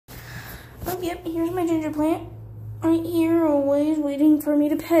Yep, here's my ginger plant. Right here, always waiting for me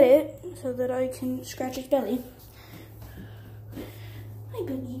to pet it so that I can scratch its belly. Hi,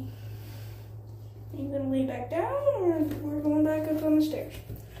 Boogie. Are you gonna lay back down or we're going back up on the stairs?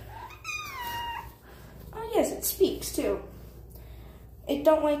 Oh yes, it speaks too. It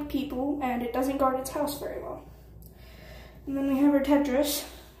don't like people and it doesn't guard its house very well. And then we have our tetras.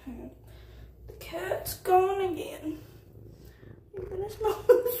 The cat's gone again. You're gonna smell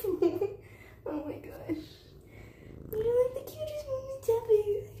the food. Oh my gosh. You're like the cutest mommy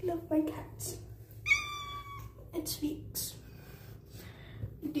ever. I love my cats. It speaks.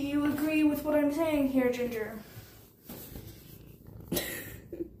 Do you agree with what I'm saying here, Ginger?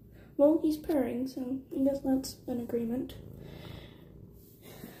 Well, he's purring, so I guess that's an agreement.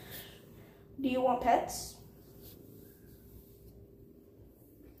 Do you want pets?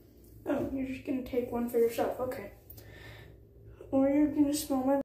 Oh, you're just gonna take one for yourself, okay. Or you're gonna smell my